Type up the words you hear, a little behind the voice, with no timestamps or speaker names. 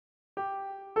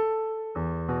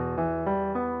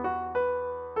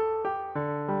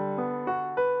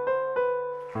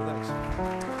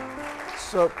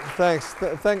So thanks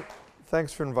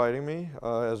for inviting me.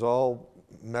 As all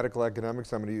medical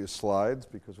academics, I'm going to use slides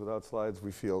because without slides,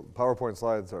 we feel PowerPoint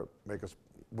slides make us.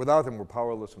 Without them, we're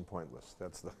powerless and pointless.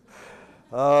 That's the.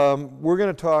 We're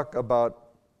going to talk about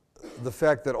the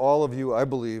fact that all of you, I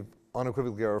believe,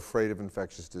 unequivocally are afraid of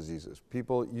infectious diseases.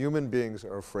 Human beings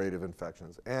are afraid of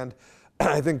infections, and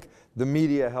I think the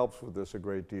media helps with this a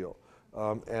great deal.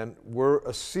 And we're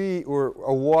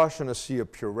awash in a sea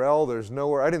of Purell. There's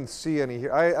nowhere, I didn't see any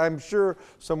here. I'm sure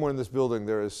somewhere in this building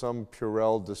there is some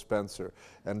Purell dispenser.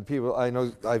 And people, I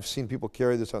know, I've seen people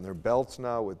carry this on their belts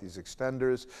now with these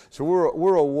extenders. So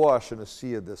we're awash in a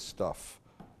sea of this stuff.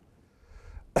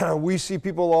 We see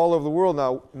people all over the world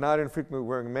now not infrequently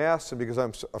wearing masks, and because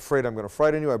I'm afraid I'm going to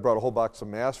frighten you, I brought a whole box of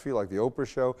masks for you, like the Oprah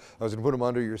show. I was going to put them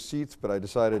under your seats, but I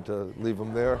decided to leave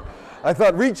them there. I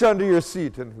thought, reach under your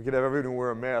seat, and we could have everyone wear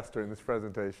a mask during this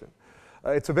presentation.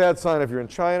 It's a bad sign if you're in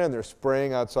China and they're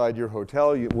spraying outside your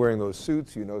hotel, wearing those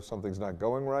suits, you know something's not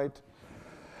going right.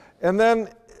 And then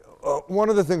one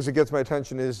of the things that gets my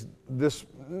attention is this,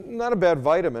 not a bad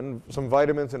vitamin, some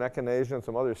vitamins and echinacea and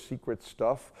some other secret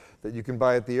stuff that you can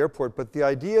buy at the airport, but the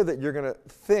idea that you're going to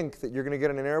think that you're going to get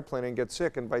in an airplane and get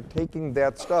sick, and by taking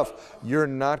that stuff, you're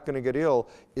not going to get ill,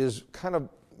 is kind of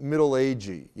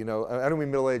middle-agey. You know, I don't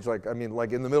mean middle-aged like, I mean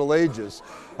like in the Middle Ages.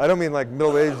 I don't mean like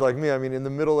middle-aged like me. I mean in the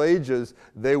Middle Ages,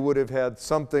 they would have had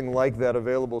something like that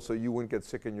available so you wouldn't get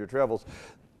sick in your travels.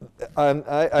 And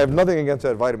I have nothing against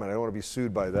that vitamin. I don't want to be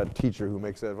sued by that teacher who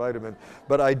makes that vitamin.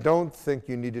 But I don't think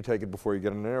you need to take it before you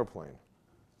get on an airplane.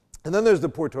 And then there's the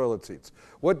poor toilet seats.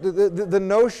 The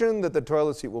notion that the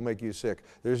toilet seat will make you sick,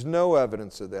 there's no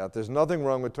evidence of that. There's nothing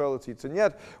wrong with toilet seats. And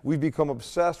yet, we've become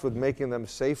obsessed with making them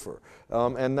safer.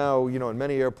 And now, you know, in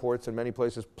many airports and many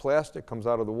places, plastic comes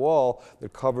out of the wall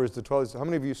that covers the toilet seat. How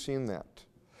many of you have seen that?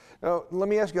 Now, let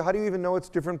me ask you, how do you even know it's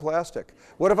different plastic?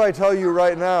 What if I tell you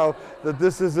right now that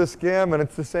this is a scam and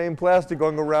it's the same plastic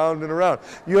going around and around?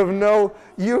 You have no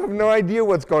idea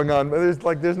what's going on.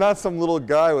 There's not some little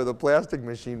guy with a plastic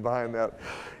machine behind that.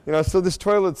 You know, so this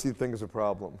toilet seat thing is a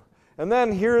problem. And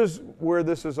then here's where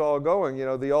this is all going. You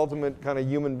know, the ultimate kind of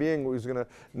human being who's going to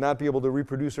not be able to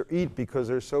reproduce or eat because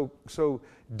they're so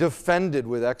defended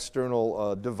with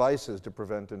external devices to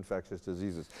prevent infectious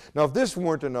diseases. Now, if this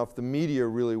weren't enough, the media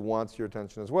really wants your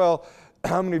attention as well.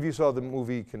 How many of you saw the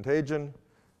movie Contagion?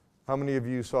 How many of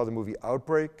you saw the movie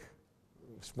Outbreak?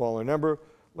 Smaller number.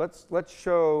 Let's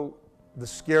show the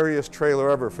scariest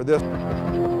trailer ever for this.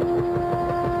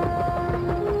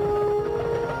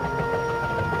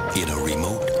 In a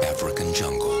remote African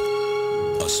jungle,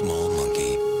 a small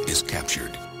monkey is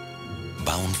captured.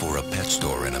 Bound for a pet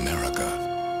store in America,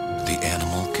 the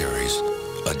animal carries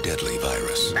a deadly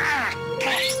virus.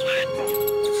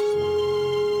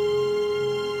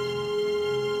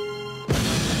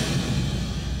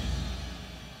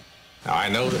 Now, I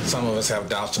know that some of us have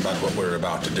doubts about what we're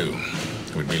about to do.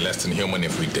 We'd be less than human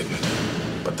if we didn't.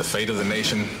 But the fate of the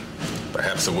nation,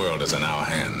 perhaps the world, is in our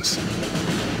hands.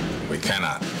 We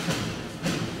cannot,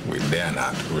 we dare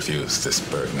not refuse this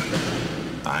burden.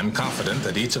 I'm confident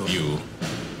that each of you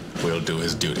will do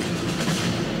his duty.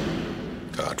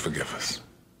 God forgive us.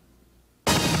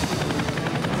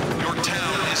 Your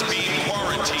town is being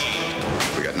quarantined.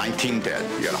 We got 19 dead.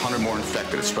 You got 100 more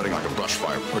infected. It's spreading like a brush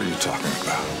fire. What are you talking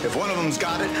about? If one of them's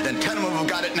got it, then 10 of them have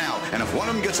got it now. And if one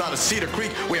of them gets out of Cedar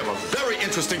Creek, we have a very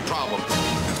interesting problem.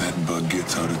 If that bug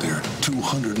gets out of there,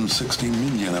 260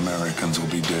 million Americans will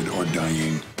be dead or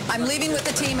dying. I'm leaving with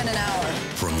the team in an hour.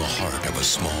 From the heart of a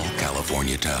small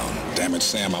California town. Damn it,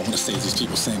 Sam, I want to save these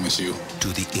people same as you. To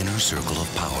the inner circle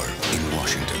of power in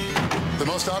Washington. The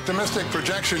most optimistic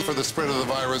projection for the spread of the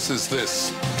virus is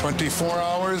this: 24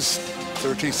 hours,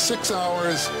 36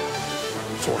 hours,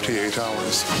 48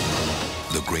 hours.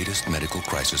 The greatest medical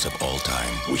crisis of all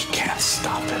time. We can't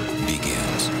stop it.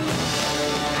 Begins.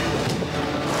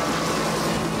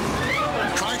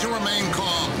 Try to remain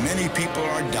calm. Many people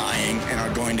are dying and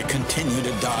are going to continue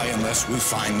to die unless we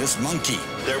find this monkey.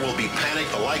 There will be panic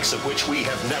the likes of which we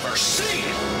have never seen.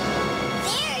 There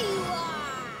you are!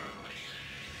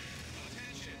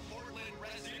 Attention, Portland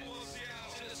residents,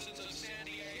 citizens of San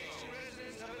Diego,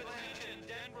 residents of Atlanta,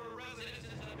 Denver, residents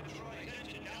of Detroit,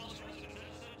 Dallas, residents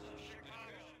of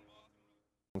Chicago.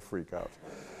 Don't freak out.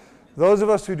 Those of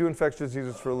us who do infectious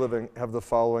diseases for a living have the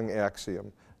following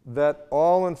axiom: that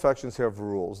all infections have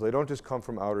rules. They don't just come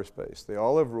from outer space. They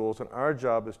all have rules, and our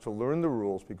job is to learn the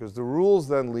rules, because the rules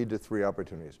then lead to three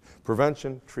opportunities: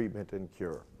 prevention, treatment, and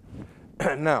cure.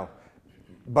 Now,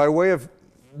 by way of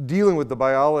dealing with the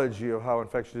biology of how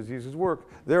infectious diseases work,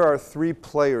 there are three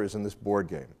players in this board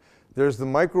game. There's the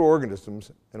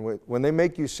microorganisms, and when they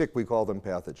make you sick, we call them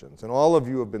pathogens. And all of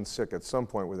you have been sick at some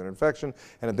point with an infection,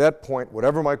 and at that point,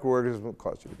 whatever microorganism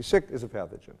caused you to be sick is a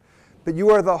pathogen. But you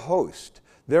are the host.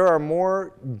 There are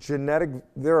more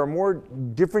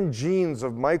different genes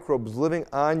of microbes living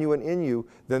on you and in you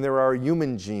than there are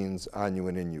human genes on you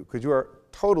and in you, because you are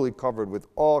totally covered with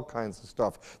all kinds of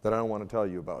stuff that I don't want to tell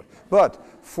you about. But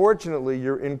fortunately,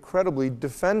 you're incredibly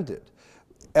defended.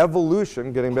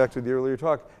 Evolution, getting back to the earlier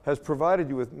talk, has provided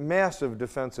you with massive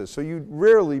defenses, so you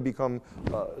rarely become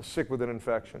sick with an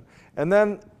infection. And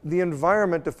then the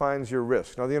environment defines your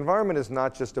risk. Now, the environment is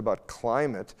not just about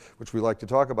climate, which we like to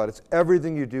talk about. It's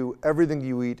everything you do, everything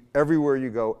you eat, everywhere you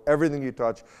go, everything you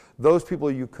touch, those people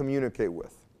you communicate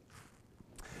with.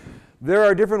 There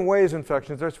are different ways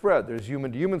infections are spread. There's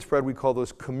human-to-human spread. We call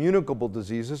those communicable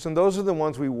diseases, and those are the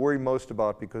ones we worry most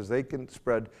about because they can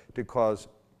spread to cause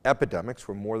epidemics,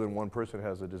 where more than one person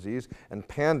has a disease, and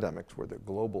pandemics, where they're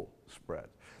global spread.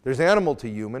 There's animal to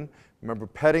human. Remember,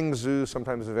 petting zoos,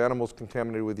 sometimes if animals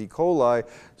contaminated with E. coli,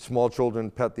 small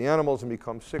children pet the animals and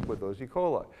become sick with those E.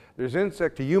 coli. There's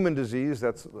insect to human disease.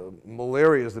 That's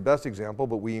malaria is the best example,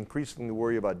 but we increasingly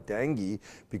worry about dengue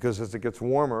because as it gets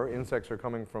warmer, insects are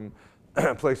coming from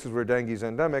places where dengue is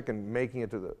endemic and making it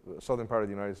to the southern part of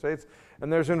the United States.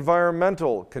 And there's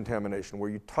environmental contamination, where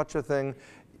you touch a thing,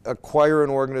 acquire an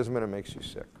organism, and it makes you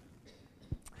sick.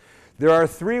 There are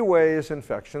three ways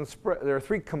infections spread. There are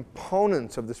three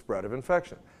components of the spread of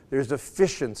infection. There's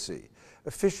efficiency.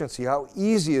 Efficiency, how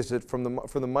easy is it for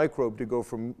the microbe to go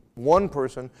from one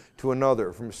person to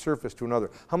another, from a surface to another?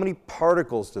 How many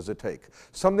particles does it take?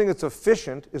 Something that's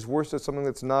efficient is worse than something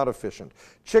that's not efficient.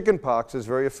 Chickenpox is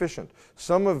very efficient.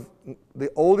 Some of the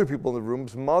older people in the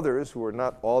room's mothers, who are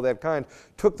not all that kind,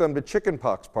 took them to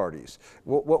chickenpox parties.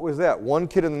 What was that? One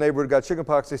kid in the neighborhood got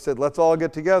chickenpox. They said, let's all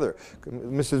get together.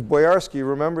 Mrs. Boyarsky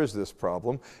remembers this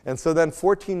problem. And so then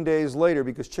 14 days later,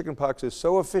 because chickenpox is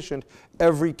so efficient,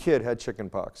 every kid had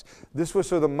chickenpox. This was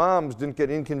so the moms didn't get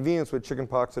inconvenienced with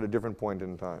chickenpox at a different point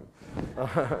in time.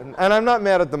 And I'm not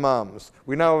mad at the moms.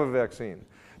 We now have a vaccine.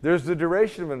 There's the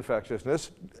duration of infectiousness.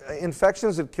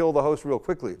 Infections that kill the host real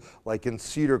quickly, like in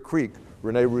Cedar Creek,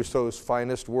 Rene Rousseau's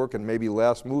finest work and maybe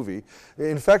last movie.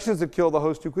 Infections that kill the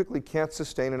host too quickly can't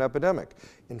sustain an epidemic.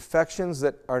 Infections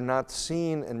that are not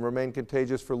seen and remain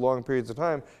contagious for long periods of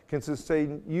time can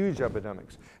sustain huge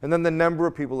epidemics. And then the number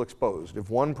of people exposed. If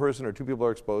one person or two people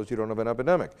are exposed, you don't have an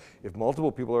epidemic. If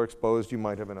multiple people are exposed, you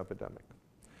might have an epidemic.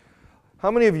 How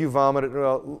many of you vomited?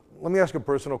 Well, let me ask a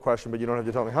personal question, but you don't have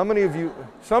to tell me. How many of you,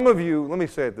 some of you, let me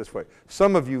say it this way,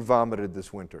 some of you vomited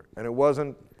this winter, and it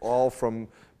wasn't all from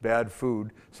bad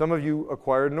food. Some of you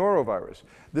acquired norovirus.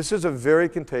 This is a very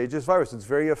contagious virus. It's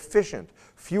very efficient.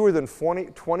 Fewer than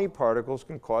 20 particles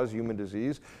can cause human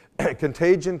disease.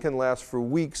 Contagion can last for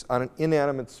weeks on an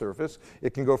inanimate surface.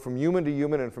 It can go from human to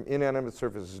human and from inanimate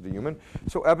surfaces to human.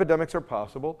 So epidemics are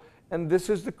possible. And this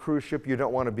is the cruise ship you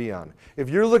don't want to be on. If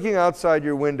you're looking outside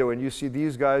your window and you see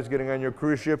these guys getting on your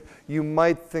cruise ship, you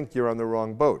might think you're on the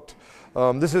wrong boat.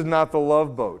 This is not the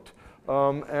Love Boat.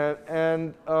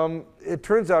 It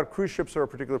turns out cruise ships are a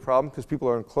particular problem because people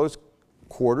are in close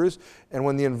quarters, and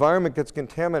when the environment gets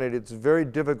contaminated, it's very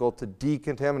difficult to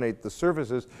decontaminate the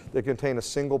surfaces that contain a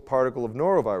single particle of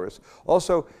norovirus.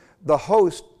 Also, the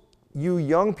host, you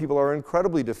young people, are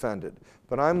incredibly defended,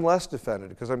 but I'm less defended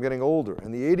because I'm getting older,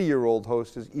 and the 80-year-old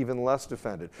host is even less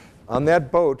defended. On that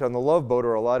boat, on the Love Boat,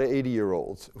 are a lot of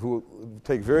 80-year-olds who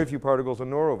take very few particles of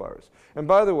norovirus. And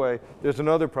by the way, there's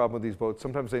another problem with these boats.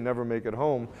 Sometimes they never make it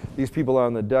home. These people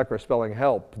on the deck are spelling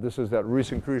help. This is that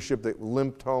recent cruise ship that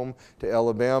limped home to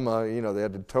Alabama. You know, they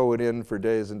had to tow it in for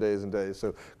days and days and days.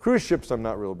 So cruise ships I'm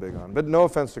not real big on, but no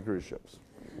offense to cruise ships.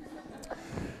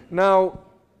 Now,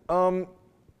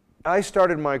 I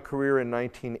started my career in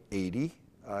 1980.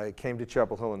 I came to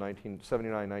Chapel Hill in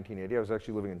 1979, 1980. I was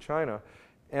actually living in China.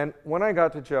 And when I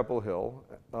got to Chapel Hill,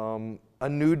 a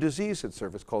new disease had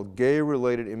surfaced called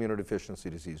gay-related immunodeficiency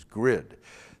disease, GRID.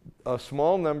 A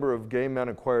small number of gay men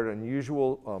acquired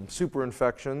unusual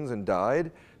superinfections and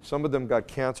died. Some of them got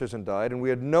cancers and died, and we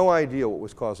had no idea what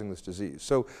was causing this disease.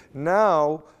 So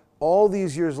now, all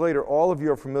these years later, all of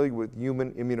you are familiar with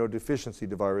human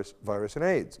immunodeficiency virus and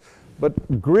AIDS.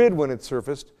 But GRID, when it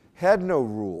surfaced, had no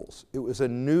rules. It was a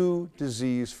new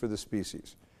disease for the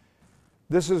species.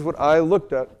 This is what I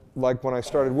looked at like when I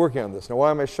started working on this. Now,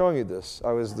 why am I showing you this?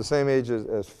 I was the same age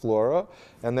as Flora,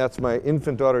 and that's my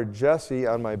infant daughter Jessie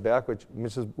on my back, who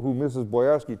Mrs.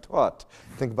 Boyarsky taught.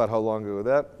 Think about how long ago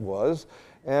that was.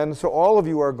 And so all of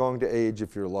you are going to age,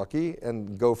 if you're lucky,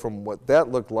 and go from what that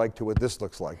looked like to what this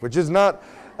looks like, which is not,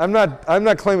 I'm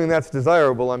not claiming that's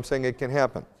desirable, I'm saying it can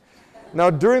happen. Now,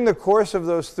 during the course of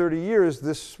those 30 years,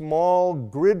 this small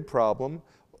grid problem,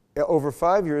 over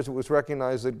 5 years, it was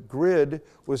recognized that grid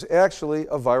was actually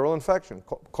a viral infection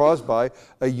caused by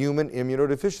a human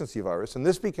immunodeficiency virus. And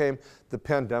this became the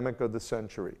pandemic of the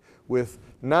century, with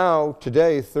now,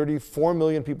 today, 34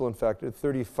 million people infected,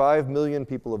 35 million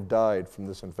people have died from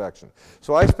this infection.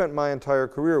 So I spent my entire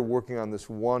career working on this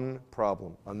one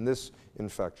problem, on this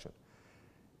infection,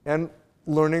 and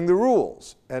learning the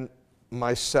rules. And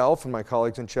myself and my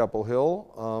colleagues in Chapel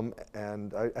Hill,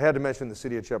 and I had to mention the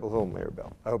city of Chapel Hill, Mayor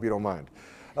Bell. I hope you don't mind.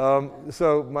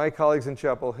 So my colleagues in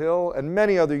Chapel Hill and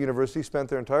many other universities spent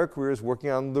their entire careers working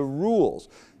on the rules.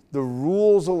 The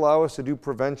rules allow us to do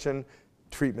prevention,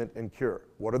 treatment, and cure.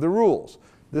 What are the rules?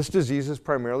 This disease is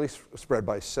primarily spread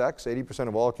by sex. 80%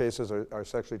 of all cases are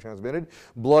sexually transmitted.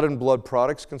 Blood and blood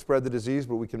products can spread the disease,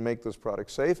 but we can make those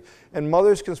products safe. And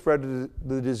mothers can spread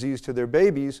the disease to their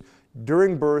babies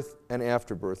during birth and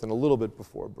after birth, and a little bit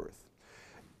before birth.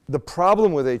 The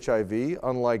problem with HIV,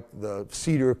 unlike the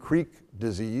Cedar Creek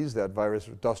disease that virus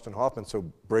Dustin Hoffman so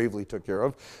bravely took care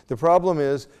of, the problem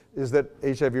is that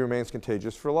HIV remains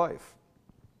contagious for life.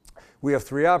 We have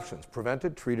three options: prevent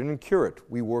it, treat it, and cure it.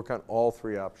 We work on all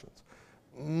three options.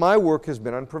 My work has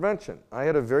been on prevention. I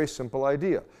had a very simple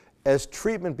idea. As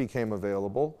treatment became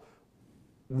available,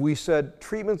 we said,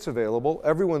 treatment's available,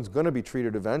 everyone's going to be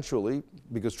treated eventually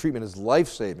because treatment is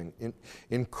life-saving.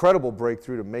 Incredible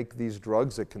breakthrough to make these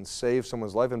drugs that can save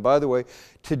someone's life. And by the way,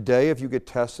 today if you get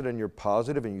tested and you're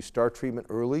positive and you start treatment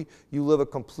early, you live a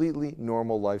completely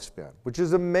normal lifespan, which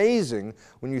is amazing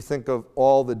when you think of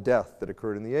all the death that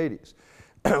occurred in the 80s.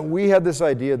 We had this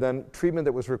idea then, treatment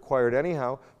that was required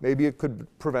anyhow, maybe it could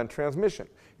prevent transmission.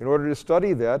 In order to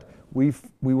study that, we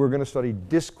were going to study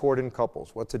discordant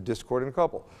couples. What's a discordant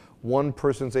couple? One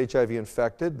person's HIV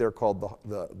infected, they're called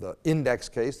the index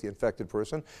case, the infected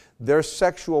person. Their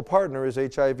sexual partner is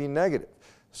HIV negative.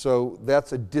 So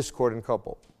that's a discordant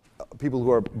couple. People who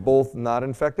are both not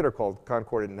infected are called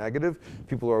concordant negative.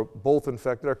 People who are both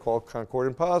infected are called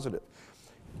concordant positive.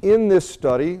 In this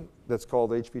study, that's called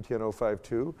HPTN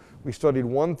 052, we studied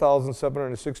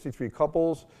 1,763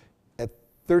 couples at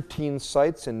 13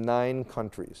 sites in 9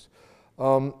 countries.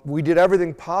 We did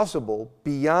everything possible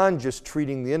beyond just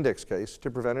treating the index case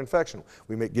to prevent infection.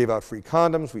 We gave out free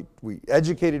condoms, we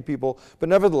educated people, but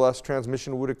nevertheless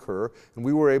transmission would occur, and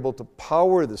we were able to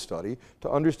power the study to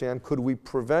understand, could we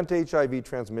prevent HIV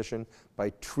transmission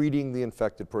by treating the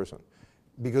infected person?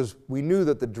 Because we knew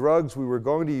that the drugs we were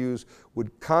going to use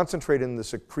would concentrate in the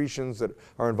secretions that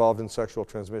are involved in sexual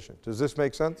transmission. Does this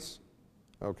make sense?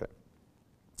 Okay.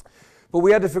 But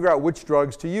we had to figure out which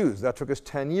drugs to use. That took us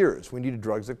 10 years. We needed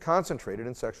drugs that concentrated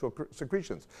in sexual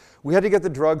secretions. We had to get the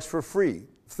drugs for free,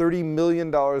 $30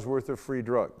 million worth of free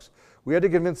drugs. We had to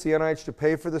convince the NIH to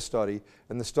pay for the study,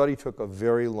 and the study took a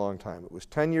very long time. It was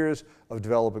 10 years of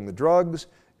developing the drugs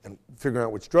and figuring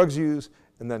out which drugs to use,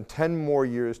 and then 10 more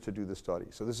years to do the study.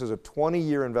 So this is a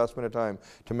 20-year investment of time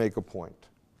to make a point.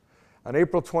 On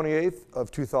April 28th of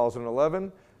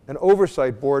 2011, an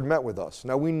oversight board met with us.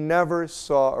 Now, we never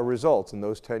saw a result in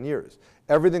those 10 years.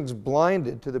 Everything's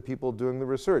blinded to the people doing the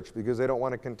research because they don't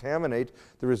want to contaminate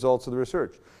the results of the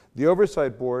research. The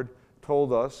oversight board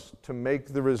told us to make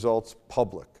the results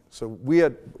public. So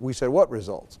we said, what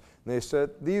results? And they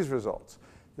said, these results,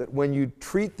 that when you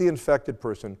treat the infected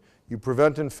person, you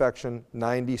prevent infection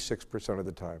 96% of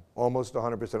the time, almost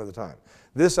 100% of the time.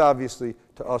 This obviously,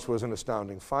 to us, was an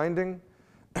astounding finding.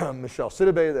 Michelle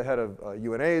Sidibe, the head of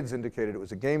UNAIDS, indicated it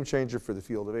was a game changer for the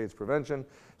field of AIDS prevention.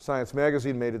 Science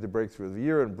Magazine made it the breakthrough of the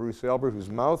year, and Bruce Albert, whose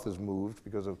mouth is moved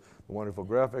because of the wonderful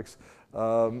graphics,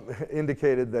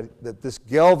 indicated that this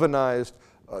galvanized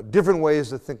different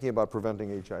ways of thinking about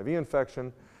preventing HIV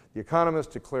infection. The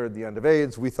Economist declared the end of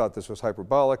AIDS. We thought this was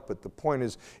hyperbolic, but the point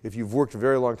is, if you've worked a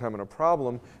very long time on a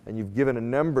problem and you've given a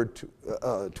number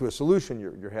to a solution,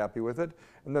 you're happy with it.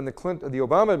 And then the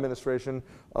Obama administration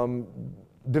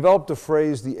developed a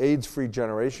phrase, the AIDS-free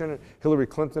generation. Hillary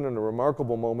Clinton, in a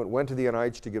remarkable moment, went to the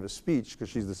NIH to give a speech, because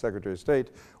she's the Secretary of State,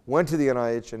 went to the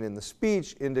NIH, and in the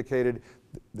speech indicated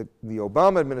the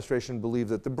Obama administration believed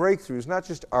that the breakthroughs, not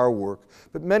just our work,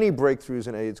 but many breakthroughs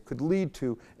in AIDS could lead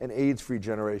to an AIDS-free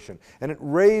generation. And it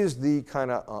raised the kind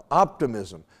of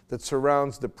optimism that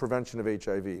surrounds the prevention of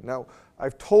HIV. Now,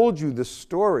 I've told you this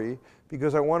story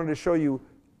because I wanted to show you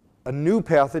a new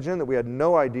pathogen that we had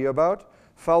no idea about,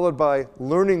 followed by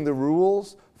learning the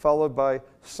rules, followed by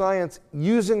science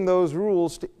using those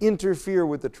rules to interfere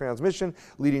with the transmission,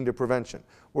 leading to prevention.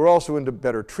 We're also into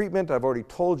better treatment. I've already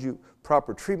told you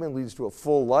proper treatment leads to a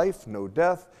full life, no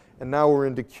death, and now we're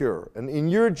into cure. And in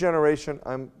your generation,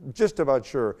 I'm just about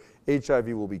sure HIV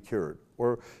will be cured,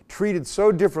 or treated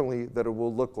so differently that it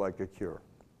will look like a cure.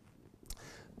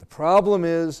 The problem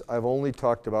is I've only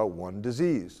talked about one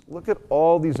disease. Look at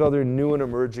all these other new and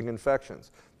emerging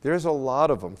infections. There's a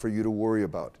lot of them for you to worry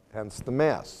about, hence the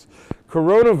masks.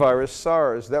 Coronavirus,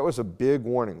 SARS, that was a big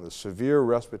warning, the severe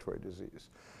respiratory disease.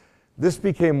 This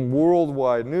became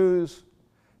worldwide news.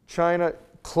 China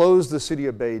closed the city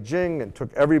of Beijing and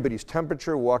took everybody's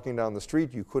temperature walking down the street.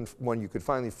 When you could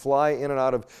finally fly in and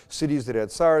out of cities that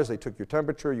had SARS, they took your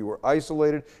temperature. You were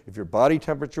isolated if your body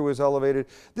temperature was elevated.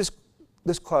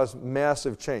 This caused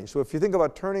massive change. So if you think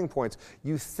about turning points,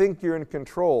 you think you're in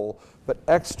control, but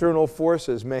external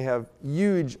forces may have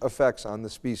huge effects on the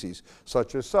species,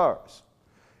 such as SARS.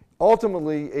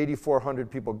 Ultimately, 8,400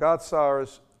 people got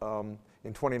SARS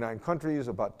in 29 countries.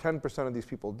 About 10% of these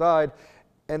people died.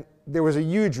 And there was a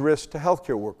huge risk to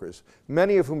healthcare workers,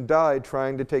 many of whom died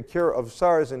trying to take care of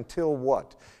SARS until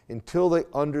what? Until they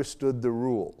understood the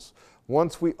rules.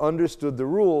 Once we understood the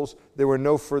rules, there were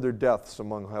no further deaths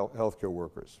among healthcare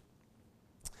workers.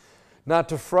 Not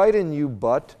to frighten you,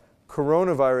 but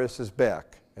coronavirus is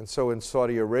back. And so in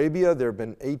Saudi Arabia, there have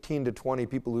been 18 to 20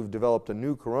 people who've developed a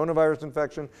new coronavirus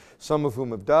infection, some of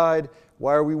whom have died.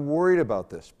 Why are we worried about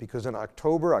this? Because in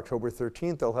October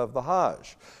 13th, they'll have the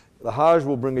Hajj. The Hajj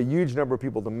will bring a huge number of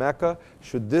people to Mecca.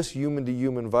 Should this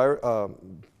human-to-human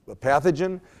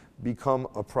pathogen become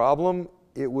a problem,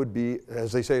 it would be,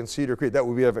 as they say in Cedar Creek, that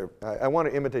would be, I want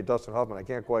to imitate Dustin Hoffman, I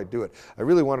can't quite do it. I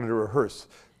really wanted to rehearse.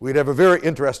 We'd have a very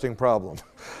interesting problem.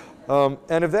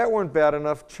 And if that weren't bad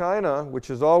enough, China, which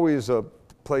is always a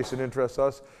place that interests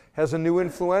us, has a new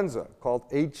influenza called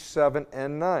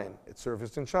H7N9. It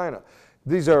surfaced in China.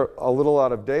 These are a little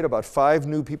out of date. About 5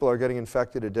 new people are getting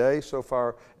infected a day. So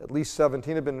far, at least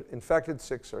 17 have been infected,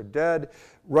 6 are dead.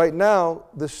 Right now,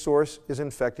 the source is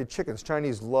infected chickens.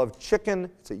 Chinese love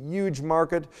chicken. It's a huge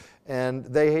market, and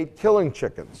they hate killing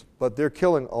chickens, but they're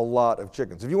killing a lot of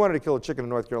chickens. If you wanted to kill a chicken in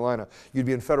North Carolina, you'd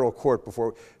be in federal court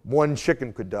before one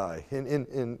chicken could die.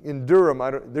 In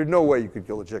Durham, there's no way you could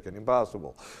kill a chicken,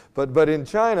 impossible. But in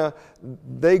China,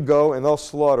 they go and they'll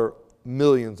slaughter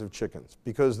millions of chickens,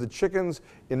 because the chickens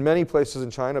in many places in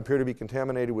China appear to be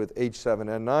contaminated with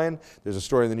H7N9. There's a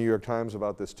story in the New York Times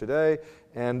about this today,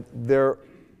 and they're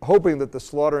hoping that the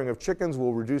slaughtering of chickens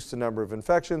will reduce the number of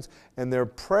infections, and they're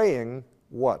praying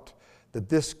what? That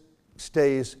this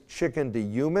stays chicken to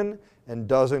human and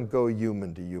doesn't go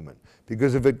human to human.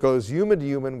 Because if it goes human to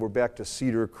human, we're back to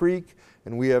Cedar Creek,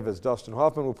 and we have, as Dustin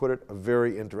Hoffman will put it, a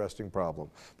very interesting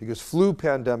problem, because flu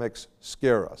pandemics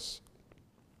scare us.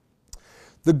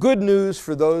 The good news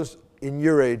for those in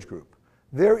your age group,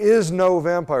 there is no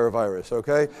vampire virus,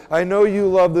 okay? I know you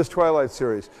love this Twilight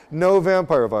series. No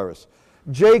vampire virus.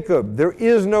 Jacob, there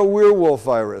is no werewolf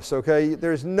virus, okay?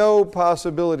 There's no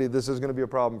possibility this is going to be a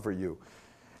problem for you.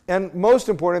 And most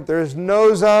important, there's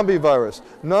no zombie virus.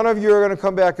 None of you are going to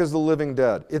come back as the living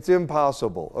dead. It's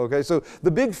impossible, okay? So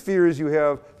the big fears you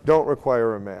have don't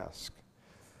require a mask.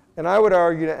 And I would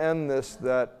argue to end this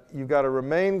that you've got to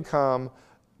remain calm.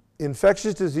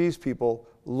 Infectious disease people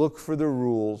look for the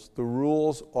rules. The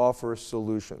rules offer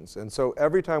solutions. And so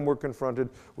every time we're confronted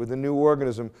with a new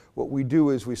organism, what we do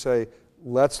is we say,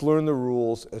 let's learn the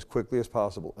rules as quickly as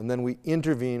possible. And then we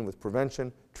intervene with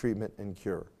prevention, treatment, and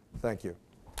cure. Thank you.